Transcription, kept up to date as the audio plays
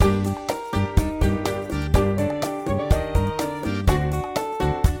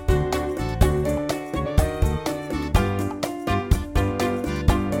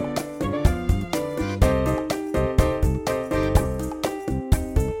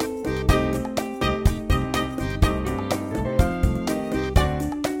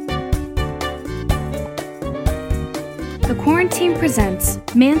Quarantine presents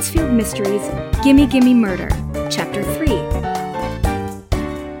Mansfield Mysteries, Gimme Gimme Murder, Chapter 3.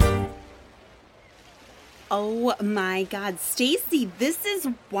 Oh my God, Stacy, this is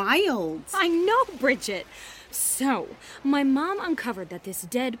wild. I know, Bridget. So, my mom uncovered that this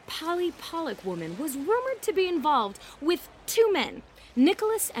dead Polly Pollock woman was rumored to be involved with two men,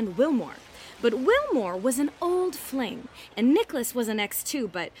 Nicholas and Wilmore. But Wilmore was an old fling, and Nicholas was an ex too,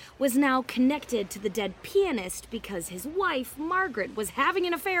 but was now connected to the dead pianist because his wife, Margaret, was having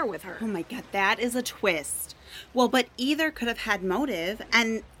an affair with her. Oh my God, that is a twist. Well, but either could have had motive,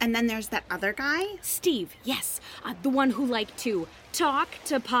 and then there's that other guy. Steve, yes, the one who liked to talk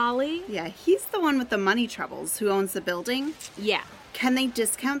to Polly. Yeah, he's the one with the money troubles who owns the building. Yeah. Can they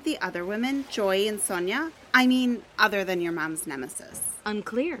discount the other women, Joy and Sonia? I mean, other than your mom's nemesis.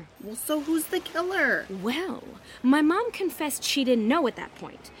 Unclear. Well, so who's the killer? Well, my mom confessed she didn't know at that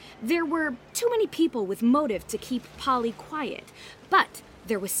point. There were too many people with motive to keep Polly quiet, but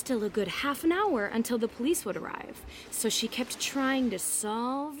there was still a good half an hour until the police would arrive, so she kept trying to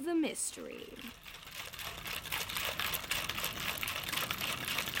solve the mystery.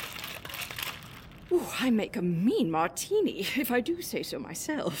 Ooh, I make a mean martini, if I do say so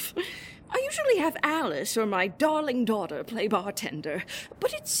myself. I usually have Alice or my darling daughter play bartender,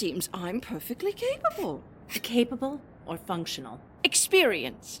 but it seems I'm perfectly capable. Capable or functional?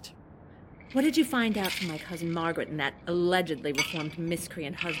 Experienced. What did you find out from my cousin Margaret and that allegedly reformed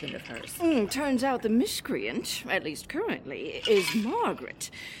miscreant husband of hers? Turns out the miscreant, at least currently, is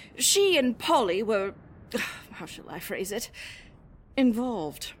Margaret. She and Polly were, how shall I phrase it,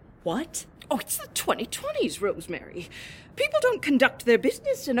 involved. What? Oh, it's the 2020s, Rosemary. People don't conduct their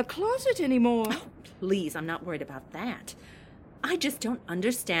business in a closet anymore. Oh, please, I'm not worried about that. I just don't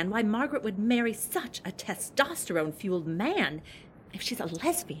understand why Margaret would marry such a testosterone-fueled man if she's a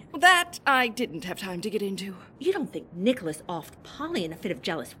lesbian. That I didn't have time to get into. You don't think Nicholas offed Polly in a fit of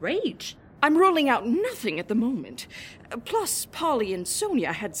jealous rage? I'm ruling out nothing at the moment. Plus, Polly and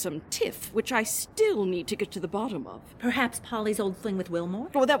Sonia had some tiff, which I still need to get to the bottom of. Perhaps Polly's old fling with Wilmore?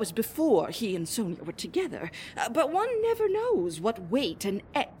 Well, that was before he and Sonia were together. But one never knows what weight an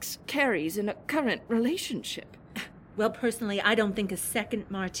ex carries in a current relationship. Well, personally, I don't think a second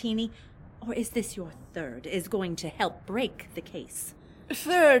martini, or is this your third, is going to help break the case.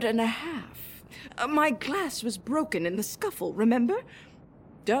 Third and a half. My glass was broken in the scuffle, remember?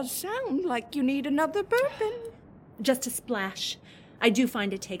 Does sound like you need another bourbon. Just a splash. I do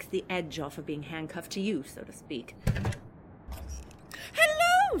find it takes the edge off of being handcuffed to you, so to speak.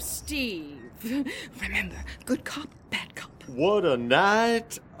 Hello, Steve. Remember, good cop, bad cop. What a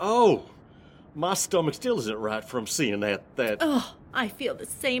night. Oh, my stomach still isn't right from seeing that. Oh, I feel the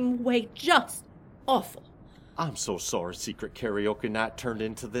same way. Just awful. I'm so sorry secret karaoke night turned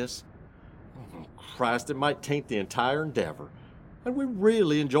into this. Oh, Christ, it might taint the entire endeavor. And we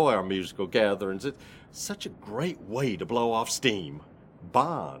really enjoy our musical gatherings. It's such a great way to blow off steam.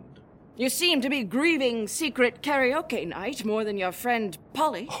 Bond. You seem to be grieving secret karaoke night more than your friend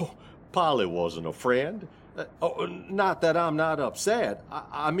Polly. Oh, Polly wasn't a friend. Not that I'm not upset.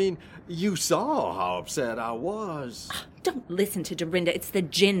 I mean, you saw how upset I was. Don't listen to Dorinda. It's the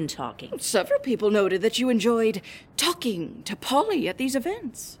gin talking. Several people noted that you enjoyed talking to Polly at these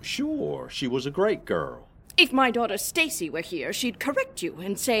events. Sure, she was a great girl. If my daughter Stacy were here, she'd correct you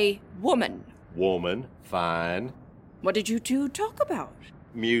and say, woman. Woman, fine. What did you two talk about?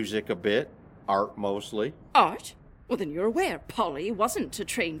 Music a bit, art mostly. Art? Well, then you're aware Polly wasn't a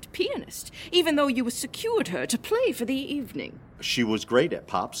trained pianist, even though you secured her to play for the evening. She was great at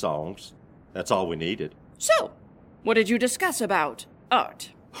pop songs. That's all we needed. So, what did you discuss about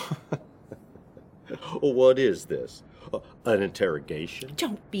art? What is this? An interrogation?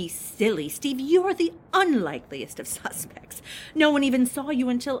 Don't be silly, Steve. You're the unlikeliest of suspects. No one even saw you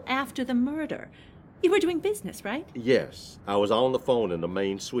until after the murder. You were doing business, right? Yes, I was on the phone in the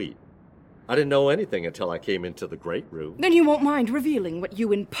main suite. I didn't know anything until I came into the great room. Then you won't mind revealing what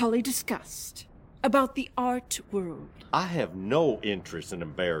you and Polly discussed about the art world. I have no interest in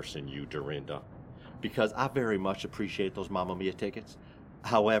embarrassing you, Dorinda, because I very much appreciate those Mamma Mia tickets.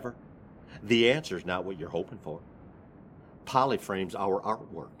 However, the answer's not what you're hoping for. Polly frames our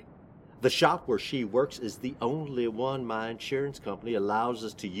artwork. The shop where she works is the only one my insurance company allows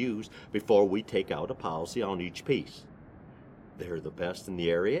us to use before we take out a policy on each piece. They're the best in the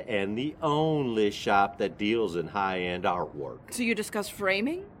area and the only shop that deals in high-end artwork. So you discuss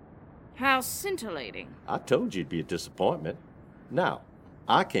framing? How scintillating. I told you it'd be a disappointment. Now,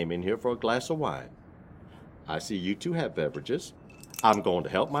 I came in here for a glass of wine. I see you two have beverages. I'm going to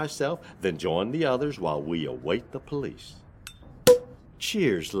help myself, then join the others while we await the police.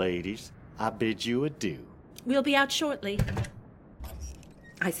 Cheers, ladies. I bid you adieu. We'll be out shortly.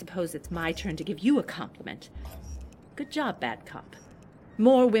 I suppose it's my turn to give you a compliment. Good job, bad cop.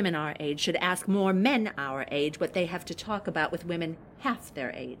 More women our age should ask more men our age what they have to talk about with women half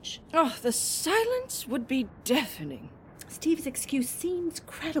their age. Oh, the silence would be deafening. Steve's excuse seems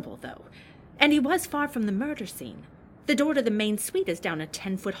credible, though. And he was far from the murder scene. The door to the main suite is down a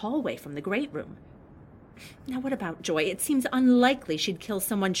 10-foot hallway from the great room. Now, what about Joy? It seems unlikely she'd kill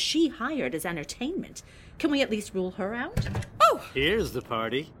someone she hired as entertainment. Can we at least rule her out? Oh! Here's the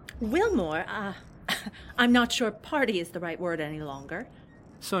party. Wilmore, I'm not sure party is the right word any longer.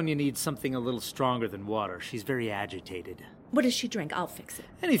 Sonia needs something a little stronger than water. She's very agitated. What does she drink? I'll fix it.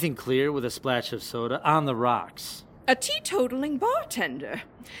 Anything clear with a splash of soda on the rocks. A teetotaling bartender.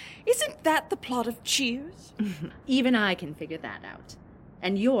 Isn't that the plot of Cheers? Even I can figure that out.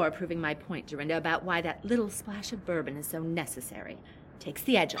 And you're proving my point, Dorinda, about why that little splash of bourbon is so necessary. Takes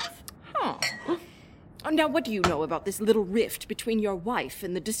the edge off. Huh. Now, what do you know about this little rift between your wife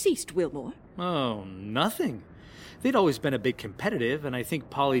and the deceased, Wilmore? Oh, nothing. They'd always been a bit competitive, and I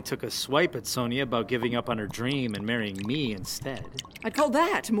think Polly took a swipe at Sonia about giving up on her dream and marrying me instead. I'd call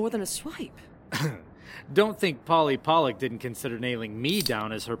that more than a swipe. Don't think Polly Pollock didn't consider nailing me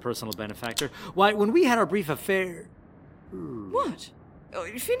down as her personal benefactor. Why, when we had our brief affair... What?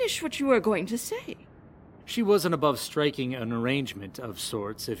 Finish what you were going to say. She wasn't above striking an arrangement of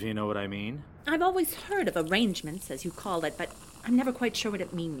sorts, if you know what I mean. I've always heard of arrangements, as you call it, but I'm never quite sure what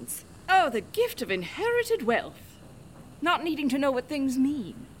it means. Oh, the gift of inherited wealth. Not needing to know what things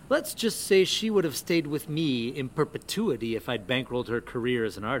mean. Let's just say she would have stayed with me in perpetuity if I'd bankrolled her career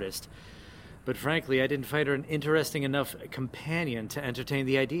as an artist. But frankly, I didn't find her an interesting enough companion to entertain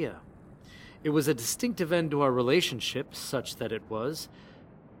the idea. It was a distinctive end to our relationship, such that it was.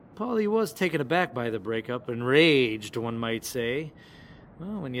 Polly was taken aback by the breakup, enraged, one might say.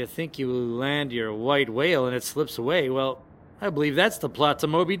 Well, when you think you land your white whale and it slips away, well, I believe that's the plot to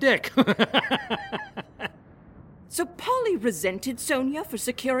Moby Dick. So Polly resented Sonia for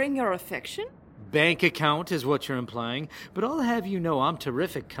securing your affection? Bank account is what you're implying, but I'll have you know I'm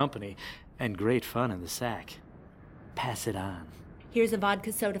terrific company and great fun in the sack. Pass it on. Here's a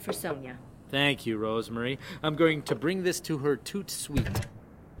vodka soda for Sonia. Thank you, Rosemary. I'm going to bring this to her toot sweet.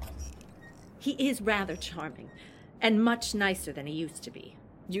 He is rather charming, and much nicer than he used to be.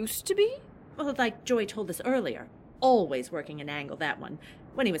 Used to be? Well, like Joy told us earlier, always working an angle, that one,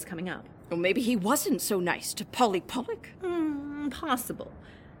 when he was coming up. Or maybe he wasn't so nice to Polly Pollock. Possible.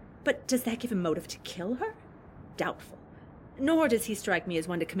 But does that give him motive to kill her? Doubtful. Nor does he strike me as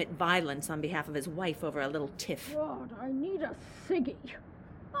one to commit violence on behalf of his wife over a little tiff. God, I need a ciggy.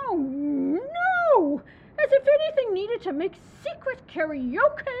 Oh, no! As if anything needed to make secret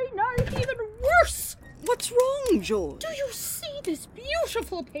karaoke night even worse! What's wrong, George? Do you see this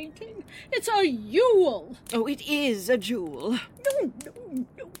beautiful painting? It's a Yule. Oh, it is a jewel. No,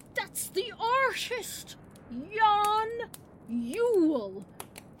 that's the artist. Jan Yule.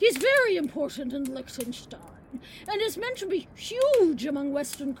 He's very important in Liechtenstein, and is meant to be huge among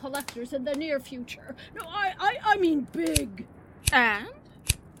Western collectors in the near future. No, I mean big. And?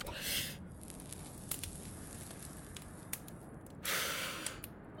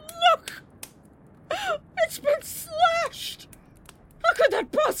 Look! It's been slashed! How could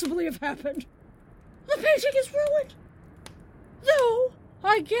that possibly have happened? The painting is ruined. Though,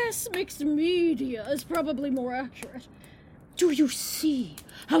 I guess mixed media is probably more accurate. Do you see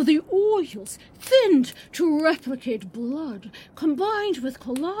how the oils, thinned to replicate blood, combined with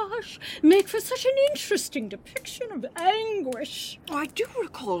collage, make for such an interesting depiction of anguish? Oh, I do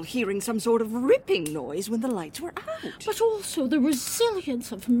recall hearing some sort of ripping noise when the lights were out. But also the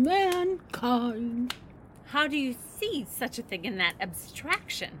resilience of mankind. How do you see such a thing in that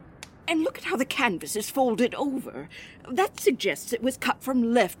abstraction? And look at how the canvas is folded over. That suggests it was cut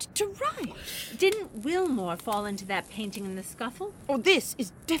from left to right. Didn't Wilmore fall into that painting in the scuffle? Oh, this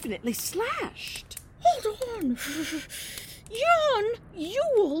is definitely slashed. Hold on. Jan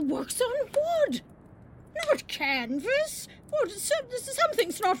Yule works on wood, not canvas. Oh,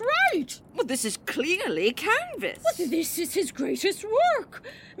 something's not right. Well, this is clearly canvas. But this is his greatest work.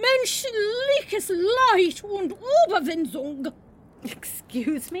 Menschliches Leid und Überwindung.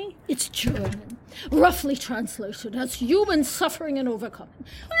 Excuse me? It's German, roughly translated as human suffering and overcoming.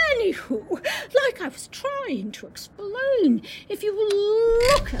 Anywho, like I was trying to explain, if you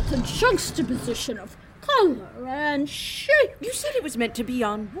look at the juxtaposition of color and shape... You said it was meant to be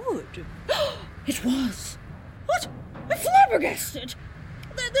on wood. It was. What? I'm flabbergasted.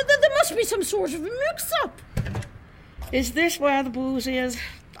 There must be some sort of mix-up. Is this where the booze is?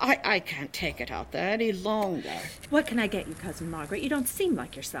 I can't take it out there any longer. What can I get you, Cousin Margaret? You don't seem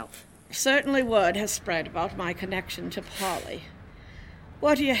like yourself. Certainly word has spread about my connection to Polly.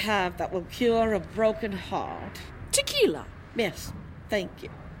 What do you have that will cure a broken heart? Tequila. Yes, thank you.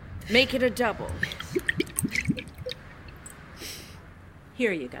 Make it a double.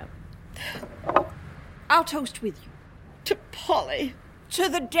 Here you go. I'll toast with you. To Polly. To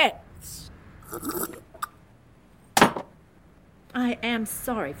the depths. I am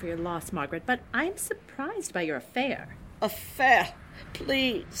sorry for your loss, Margaret, but I'm surprised by your affair. Affair,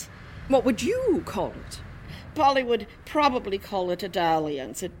 please. What would you call it? Polly would probably call it a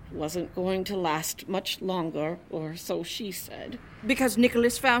dalliance. It wasn't going to last much longer, or so she said. Because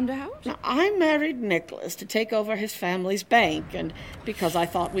Nicholas found out? Now, I married Nicholas to take over his family's bank, and because I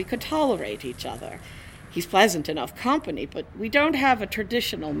thought we could tolerate each other. He's pleasant enough company, but we don't have a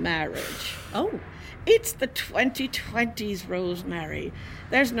traditional marriage. Oh. It's the 2020s, Rosemary.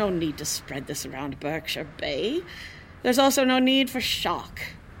 There's no need to spread this around Berkshire Bay. There's also no need for shock.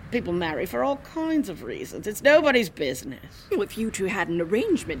 People marry for all kinds of reasons. It's nobody's business. Well, if you two had an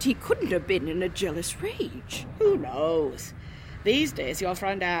arrangement, he couldn't have been in a jealous rage. Who knows? These days, your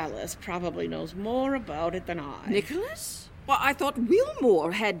friend Alice probably knows more about it than I. Nicholas? Well, I thought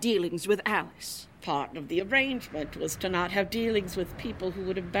Wilmore had dealings with Alice. Part of the arrangement was to not have dealings with people who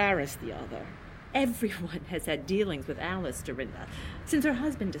would embarrass the other. Everyone has had dealings with Alice, Dorinda, since her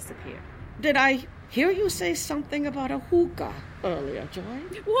husband disappeared. Did I hear you say something about a hookah earlier, Joy?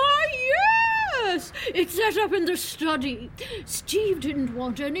 Why, yes! It's set up in the study. Steve didn't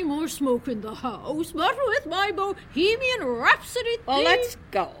want any more smoke in the house, but with my Bohemian Rhapsody theme... Well, let's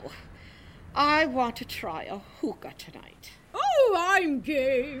go. I want to try a hookah tonight. Oh, I'm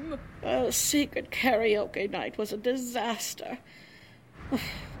game. Secret karaoke night was a disaster.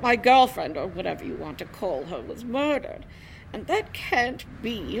 My girlfriend, or whatever you want to call her, was murdered. And that can't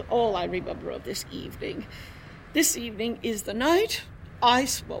be all I remember of this evening. This evening is the night I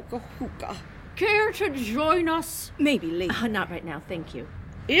smoke a hookah. Care to join us? Maybe later. Not right now, thank you.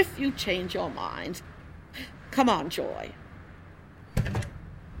 If you change your mind. Come on, Joy.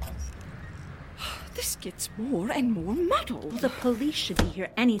 This gets more and more muddled. The police should be here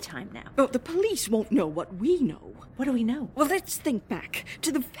any time now. Oh, the police won't know what we know. What do we know? Well, let's think back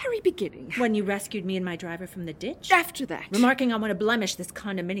to the very beginning. When you rescued me and my driver from the ditch? After that. Remarking on what a blemish this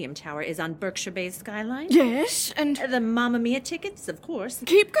condominium tower is on Berkshire Bay's skyline? Yes, and... The Mamma Mia tickets, of course.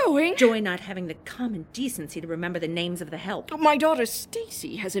 Keep going. Joy not having the common decency to remember the names of the help. My daughter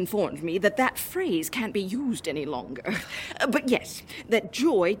Stacy has informed me that that phrase can't be used any longer. But yes, that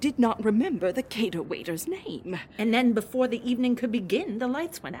Joy did not remember the cater waiter's name. And then before the evening could begin, the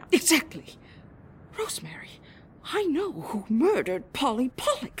lights went out. Exactly. Rosemary, I know who murdered Polly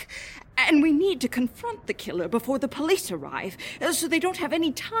Pollock. And we need to confront the killer before the police arrive, so they don't have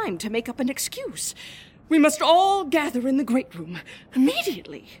any time to make up an excuse. We must all gather in the great room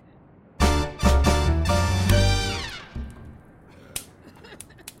immediately.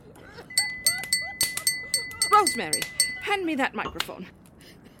 Rosemary, hand me that microphone.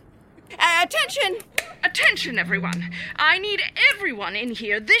 Attention! Attention, everyone. I need everyone in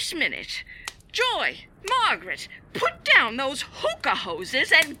here this minute. Joy, Margaret, put down those hookah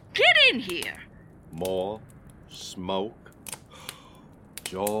hoses and get in here. More smoke.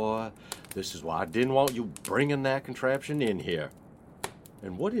 Joy, this is why I didn't want you bringing that contraption in here.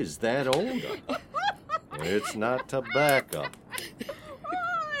 And what is that odor? It's not tobacco.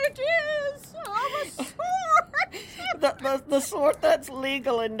 It is of a sort. The sort that's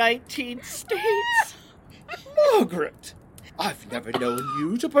legal in 19 states. Margaret, I've never known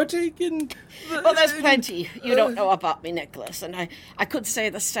you to partake in... Well, there's plenty you don't know about me, Nicholas, and I could say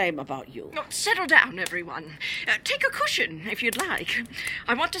the same about you. Oh, settle down, everyone. Take a cushion, if you'd like.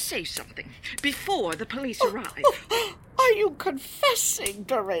 I want to say something before the police arrive. Are you confessing,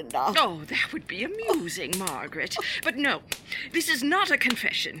 Dorinda? Oh, that would be amusing, Margaret. But no, this is not a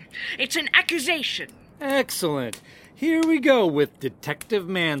confession. It's an accusation. Excellent. Here we go with Detective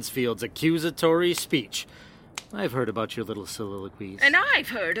Mansfield's accusatory speech. I've heard about your little soliloquies. And I've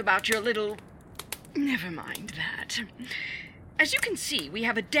heard about your little... Never mind that. As you can see, we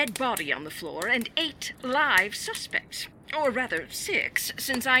have a dead body on the floor and 8 live suspects. Or rather, 6,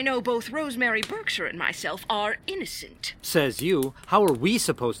 since I know both Rosemary Berkshire and myself are innocent. Says you. How are we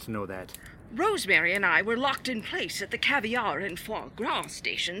supposed to know that? Rosemary and I were locked in place at the caviar and foie gras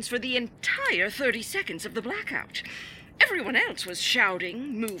stations for the entire 30 seconds of the blackout. Everyone else was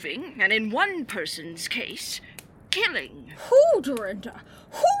shouting, moving, and in one person's case, killing. Who, Dorinda?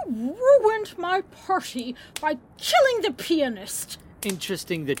 Who ruined my party by killing the pianist?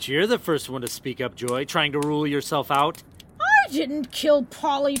 Interesting that you're the first one to speak up, Joy, trying to rule yourself out. I didn't kill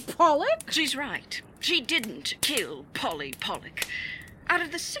Polly Pollock. She's right. She didn't kill Polly Pollock. Out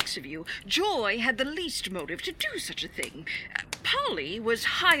of the 6 of you, Joy had the least motive to do such a thing. Polly was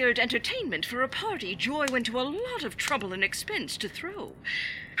hired entertainment for a party Joy went to a lot of trouble and expense to throw.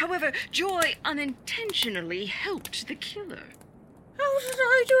 However, Joy unintentionally helped the killer. How did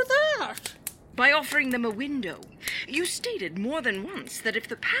I do that? By offering them a window. You stated more than once that if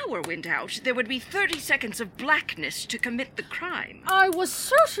the power went out, there would be 30 seconds of blackness to commit the crime. I was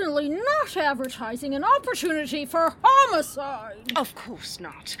certainly not advertising an opportunity for homicide. Of course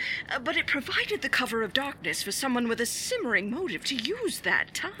not. But it provided the cover of darkness for someone with a simmering motive to use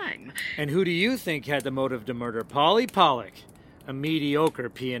that time. And who do you think had the motive to murder Polly Pollock? A mediocre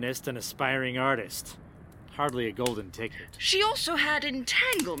pianist and aspiring artist. Hardly a golden ticket. She also had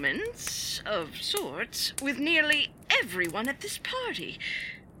entanglements, of sorts, with nearly everyone at this party.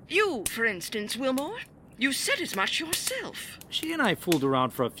 You, for instance, Wilmore. You said as much yourself. She and I fooled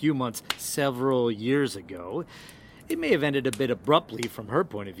around for a few months several years ago. It may have ended a bit abruptly from her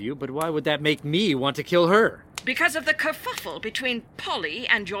point of view, but why would that make me want to kill her? Because of the kerfuffle between Polly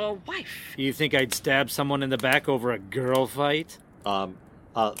and your wife. You think I'd stab someone in the back over a girl fight?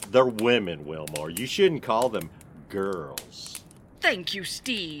 They're women, Wilmore. You shouldn't call them girls. Thank you,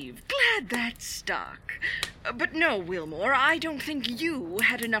 Steve. Glad that stuck. But no, Wilmore, I don't think you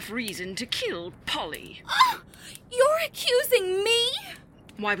had enough reason to kill Polly. You're accusing me?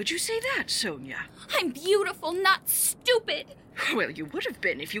 Why would you say that, Sonia? I'm beautiful, not stupid. Well, you would have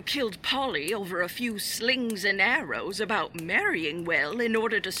been if you killed Polly over a few slings and arrows about marrying well in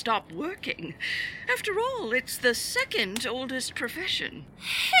order to stop working. After all, it's the 2nd oldest profession.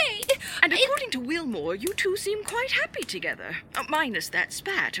 Hey! And according to Wilmore, you two seem quite happy together. Minus that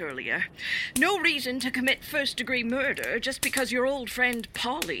spat earlier. No reason to commit first-degree murder just because your old friend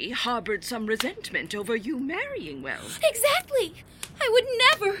Polly harbored some resentment over you marrying well. Exactly! I would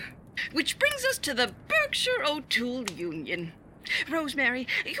never... Which brings us to the Berkshire O'Toole Union. Rosemary,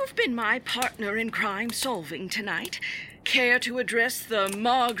 you've been my partner in crime solving tonight. Care to address the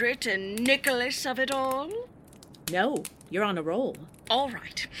Margaret and Nicholas of it all? No, you're on a roll. All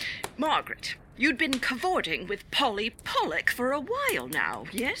right. Margaret, you'd been cavorting with Polly Pollock for a while now,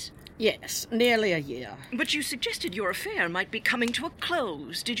 yes? Yes, nearly a year. But you suggested your affair might be coming to a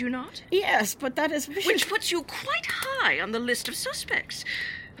close, did you not? Yes, but that is... Which puts you quite high on the list of suspects.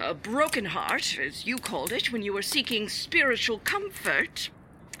 A broken heart, as you called it, when you were seeking spiritual comfort.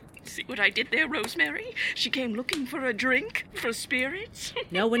 See what I did there, Rosemary? She came looking for a drink, for spirits.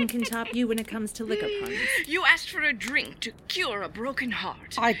 No one can top you when it comes to liquor puns. You asked for a drink to cure a broken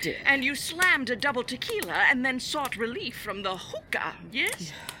heart. I did. And you slammed a double tequila and then sought relief from the hookah,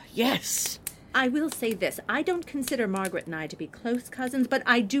 yes? Yes. I will say this. I don't consider Margaret and I to be close cousins, but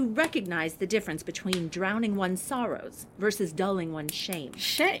I do recognize the difference between drowning one's sorrows versus dulling one's shame.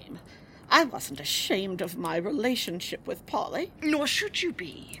 Shame? I wasn't ashamed of my relationship with Polly. Nor should you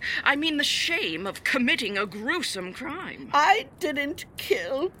be. I mean the shame of committing a gruesome crime. I didn't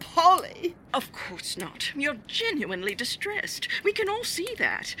kill Polly. Of course not. You're genuinely distressed. We can all see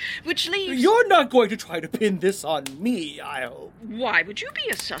that. Which leaves... You're not going to try to pin this on me, I hope. Why would you be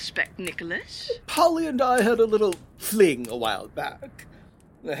a suspect, Nicholas? Polly and I had a little fling a while back.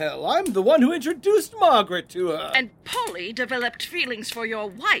 Hell, I'm the one who introduced Margaret to her. And Polly developed feelings for your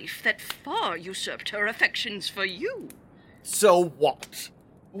wife that far usurped her affections for you. So what?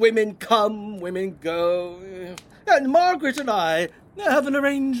 Women come, women go. And Margaret and I have an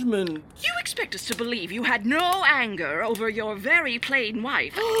arrangement. You expect us to believe you had no anger over your very plain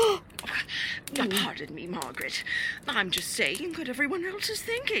wife. Pardon me, Margaret. I'm just saying what everyone else is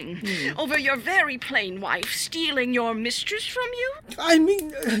thinking. Over your very plain wife stealing your mistress from you? I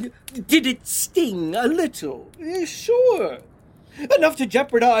mean, did it sting a little? Sure. Enough to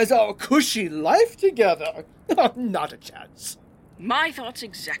jeopardize our cushy life together. Not a chance. My thoughts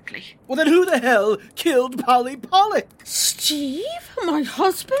exactly. Well, then who the hell killed Polly Pollock? Steve? My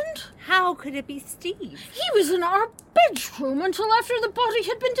husband? How could it be Steve? He was in our bedroom until after the body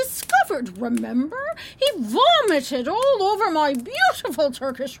had been discovered, remember? He vomited all over my beautiful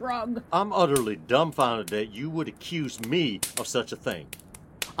Turkish rug. I'm utterly dumbfounded that you would accuse me of such a thing.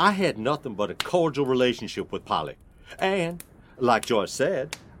 I had nothing but a cordial relationship with Polly. And, like Joyce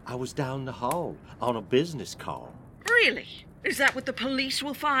said, I was down the hall on a business call. Really? Is that what the police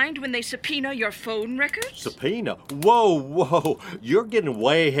will find when they subpoena your phone records? Subpoena? Whoa. You're getting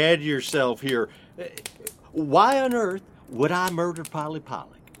way ahead of yourself here. Why on earth would I murder Polly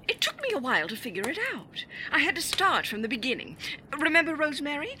Pollock? It took me a while to figure it out. I had to start from the beginning. Remember,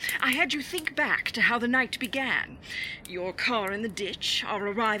 Rosemary? I had you think back to how the night began. Your car in the ditch, our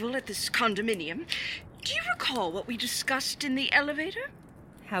arrival at this condominium. Do you recall what we discussed in the elevator?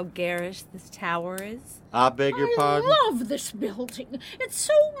 how garish this tower is? I beg your pardon? I love this building. It's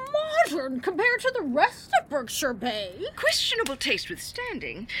so modern compared to the rest of Berkshire Bay. Questionable taste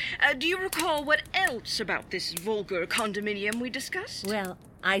withstanding, do you recall what else about this vulgar condominium we discussed? Well,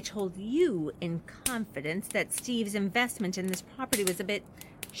 I told you in confidence that Steve's investment in this property was a bit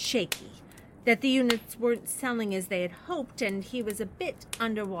shaky. That the units weren't selling as they had hoped, and he was a bit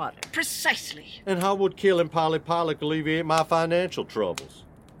underwater. Precisely. And how would killing Polly Pollock alleviate my financial troubles?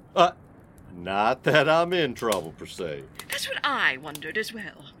 Not that I'm in trouble, per se. That's what I wondered as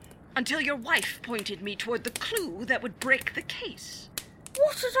well. Until your wife pointed me toward the clue that would break the case.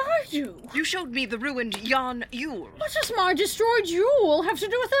 What did I do? You showed me the ruined Jan Yule. What does my destroyed Yule have to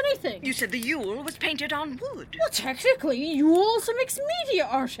do with anything? You said the Yule was painted on wood. Well, technically, Yule's a mixed media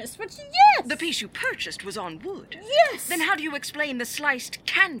artist, but yes! The piece you purchased was on wood. Yes! Then how do you explain the sliced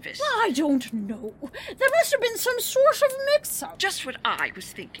canvas? I don't know. There must have been some sort of mix-up. Just what I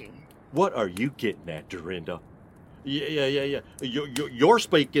was thinking. What are you getting at, Dorinda? Yeah. You're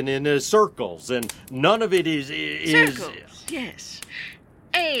speaking in circles, and none of it is... Circles, yes.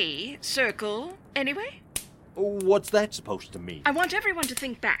 A circle, anyway? What's that supposed to mean? I want everyone to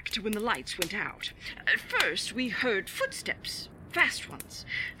think back to when the lights went out. At first, we heard footsteps. Fast ones.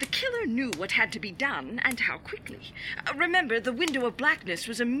 The killer knew what had to be done and how quickly. Remember, the window of blackness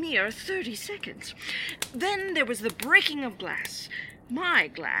was a mere 30 seconds. Then there was the breaking of glass. My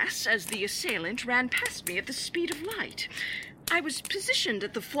glass, as the assailant ran past me at the speed of light. I was positioned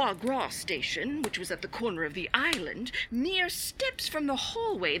at the foie gras station, which was at the corner of the island, mere steps from the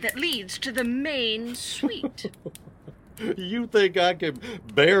hallway that leads to the main suite. You think I can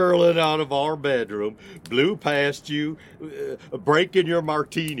barrel it out of our bedroom, blew past you, breaking your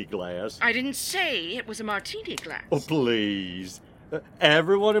martini glass? I didn't say it was a martini glass. Oh, please.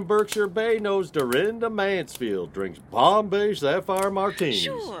 Everyone in Berkshire Bay knows Dorinda Mansfield drinks Bombay Sapphire martinis.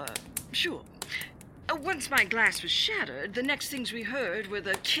 Sure. Once my glass was shattered, the next things we heard were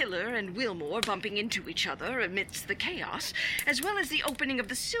the killer and Wilmore bumping into each other amidst the chaos, as well as the opening of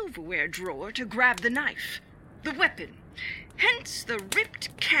the silverware drawer to grab the knife. The weapon. Hence the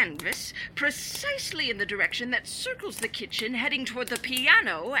ripped canvas, precisely in the direction that circles the kitchen, heading toward the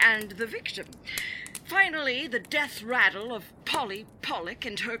piano and the victim. Finally, the death rattle of Polly Pollock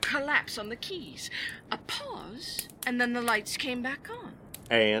and her collapse on the keys. A pause, and then the lights came back on.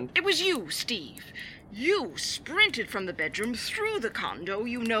 And? It was you, Steve. You sprinted from the bedroom through the condo,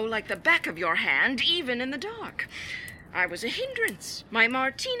 you know, like the back of your hand, even in the dark. I was a hindrance, my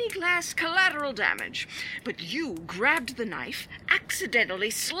martini glass collateral damage. But you grabbed the knife, accidentally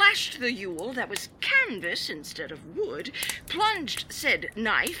slashed the Yule that was canvas instead of wood, plunged said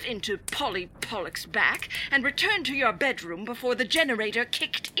knife into Polly Pollock's back, and returned to your bedroom before the generator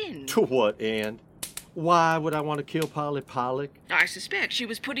kicked in. To what end? Why would I want to kill Polly Pollock? I suspect she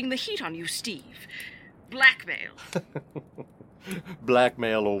was putting the heat on you, Steve. Blackmail.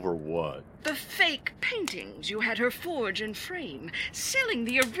 Blackmail over what? The fake paintings you had her forge and frame, selling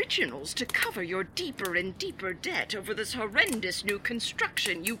the originals to cover your deeper and deeper debt over this horrendous new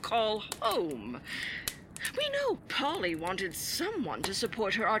construction you call home. We know Polly wanted someone to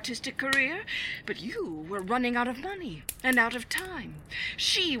support her artistic career, but you were running out of money and out of time.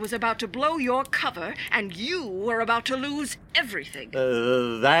 She was about to blow your cover, and you were about to lose everything.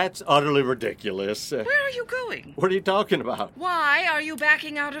 That's utterly ridiculous. Where are you going? What are you talking about? Why are you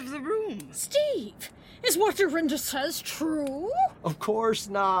backing out of the room? Steve, is what Dorinda says true? Of course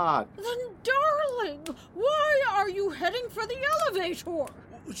not. Then, darling, why are you heading for the elevator?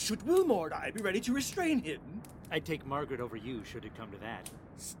 Should Wilmore and I be ready to restrain him? I'd take Margaret over you, should it come to that.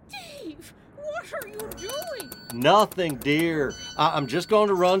 Steve, what are you doing? Nothing, dear. I'm just going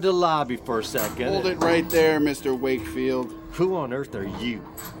to run to the lobby for a second. Hold it right there, Mr. Wakefield. Who on earth are you?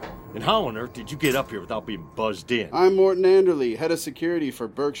 And how on earth did you get up here without being buzzed in? I'm Morton Anderley, head of security for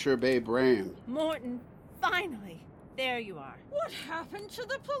Berkshire Bay Brand. Morton, finally. There you are. What happened to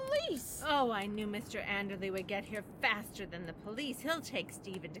the police? Oh, I knew Mr. Anderley would get here faster than the police. He'll take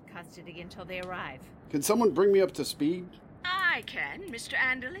Steve into custody until they arrive. Can someone bring me up to speed? I can, Mr.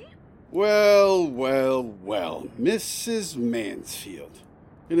 Anderley. Well, Mrs. Mansfield.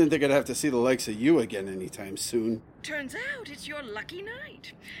 I didn't think I'd have to see the likes of you again anytime soon. Turns out it's your lucky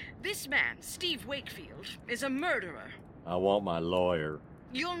night. This man, Steve Wakefield, is a murderer. I want my lawyer.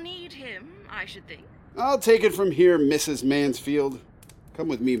 You'll need him, I should think. I'll take it from here, Mrs. Mansfield. Come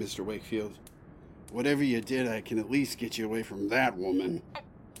with me, Mr. Wakefield. Whatever you did, I can at least get you away from that woman. Oh,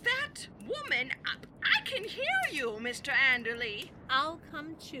 that woman? I can hear you, Mr. Anderley. I'll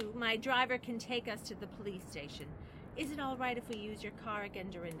come too. My driver can take us to the police station. Is it all right if we use your car again,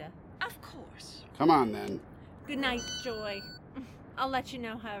 Dorinda? Of course. Come on, then. Good night, Joy. I'll let you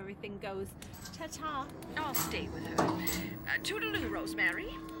know how everything goes. Ta-ta. I'll stay with her. Toodaloo, Rosemary.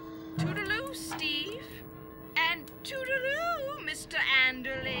 Toodaloo, Steve. And toodaloo, Mr.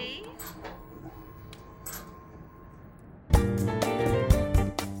 Anderley.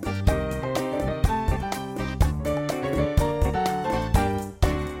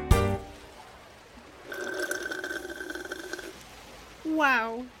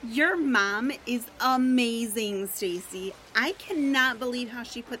 Wow, your mom is amazing, Stacy. I cannot believe how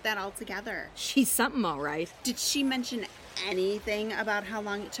she put that all together. She's something, all right. Did she mention anything about how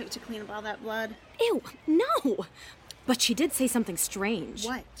long it took to clean up all that blood? Ew, no. But she did say something strange.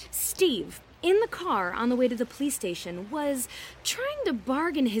 What? Steve, in the car on the way to the police station, was trying to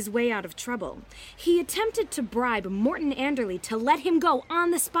bargain his way out of trouble. He attempted to bribe Morton Anderley to let him go on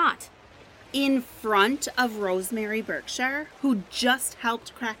the spot. In front of Rosemary Berkshire, who just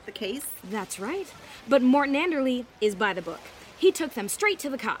helped crack the case? That's right. But Morton Anderley is by the book. He took them straight to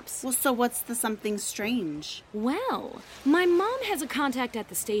the cops. Well, so what's the something strange? Well, my mom has a contact at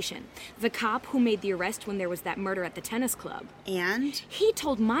the station. The cop who made the arrest when there was that murder at the tennis club. And? He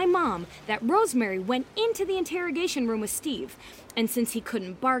told my mom that Rosemary went into the interrogation room with Steve. And since he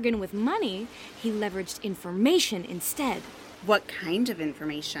couldn't bargain with money, he leveraged information instead. What kind of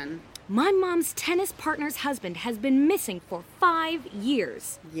information? My mom's tennis partner's husband has been missing for 5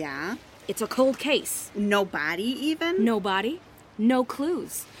 years. Yeah? It's a cold case. No body, even? No body, no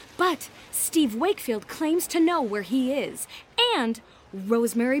clues. But Steve Wakefield claims to know where he is. And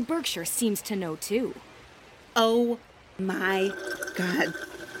Rosemary Berkshire seems to know, too. Oh, my God.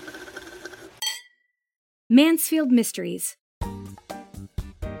 Mansfield Mysteries.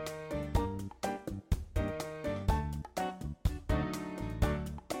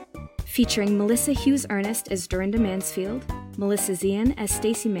 Featuring Melissa Hughes Ernest as Dorinda Mansfield, Melissa Zian as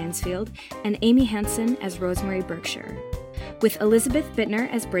Stacy Mansfield, and Amy Hansen as Rosemary Berkshire. With Elizabeth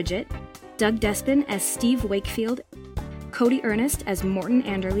Bittner as Bridget, Doug Despin as Steve Wakefield, Cody Ernest as Morton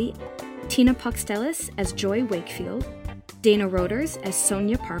Anderley, Tina Puckstellis as Joy Wakefield, Dana Roders as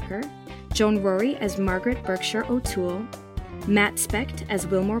Sonia Parker, Joan Rory as Margaret Berkshire O'Toole, Matt Specht as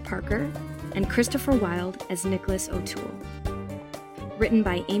Wilmore Parker, and Christopher Wilde as Nicholas O'Toole. Written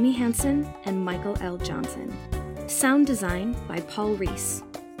by Amy Hansen and Michael L. Johnson. Sound design by Paul Reese.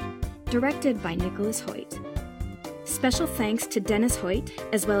 Directed by Nicholas Hoyt. Special thanks to Dennis Hoyt,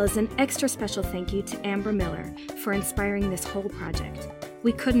 as well as an extra special thank you to Amber Miller for inspiring this whole project.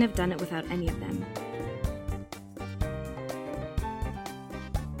 We couldn't have done it without any of them.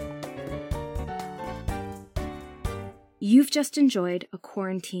 You've just enjoyed a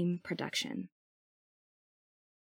Quarantine production.